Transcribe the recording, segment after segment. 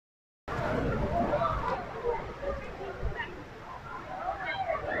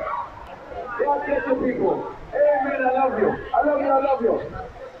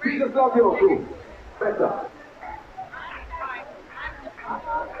audio too. Better.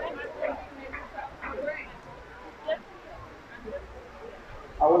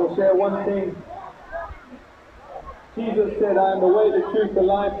 I want to share one thing. Jesus said, I am the way, the truth, the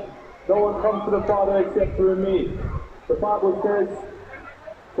life. No one comes to the Father except through me. The Bible says,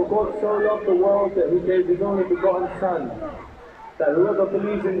 for God so loved the world that he gave his only begotten Son, that whoever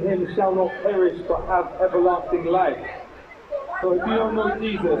believes in him shall not perish but have everlasting life. So if you don't know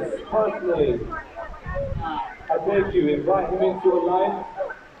Jesus personally, I beg you, invite him into your life,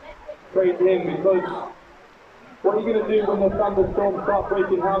 pray to him, because what are you going to do when the thunderstorms start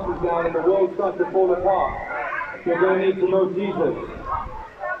breaking houses down and the world starts to fall apart? You're going to need to know Jesus.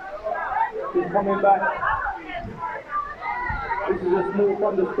 He's coming back. This is a small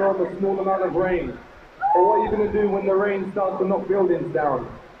thunderstorm, a small amount of rain. But what are you going to do when the rain starts to knock buildings down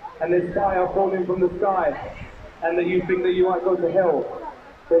and there's fire falling from the sky and that you think that you might go to hell?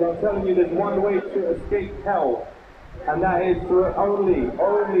 But I'm telling you, there's one way to escape hell, and that is through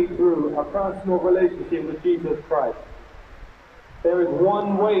only through a personal relationship with Jesus Christ. There is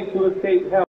one way to escape hell.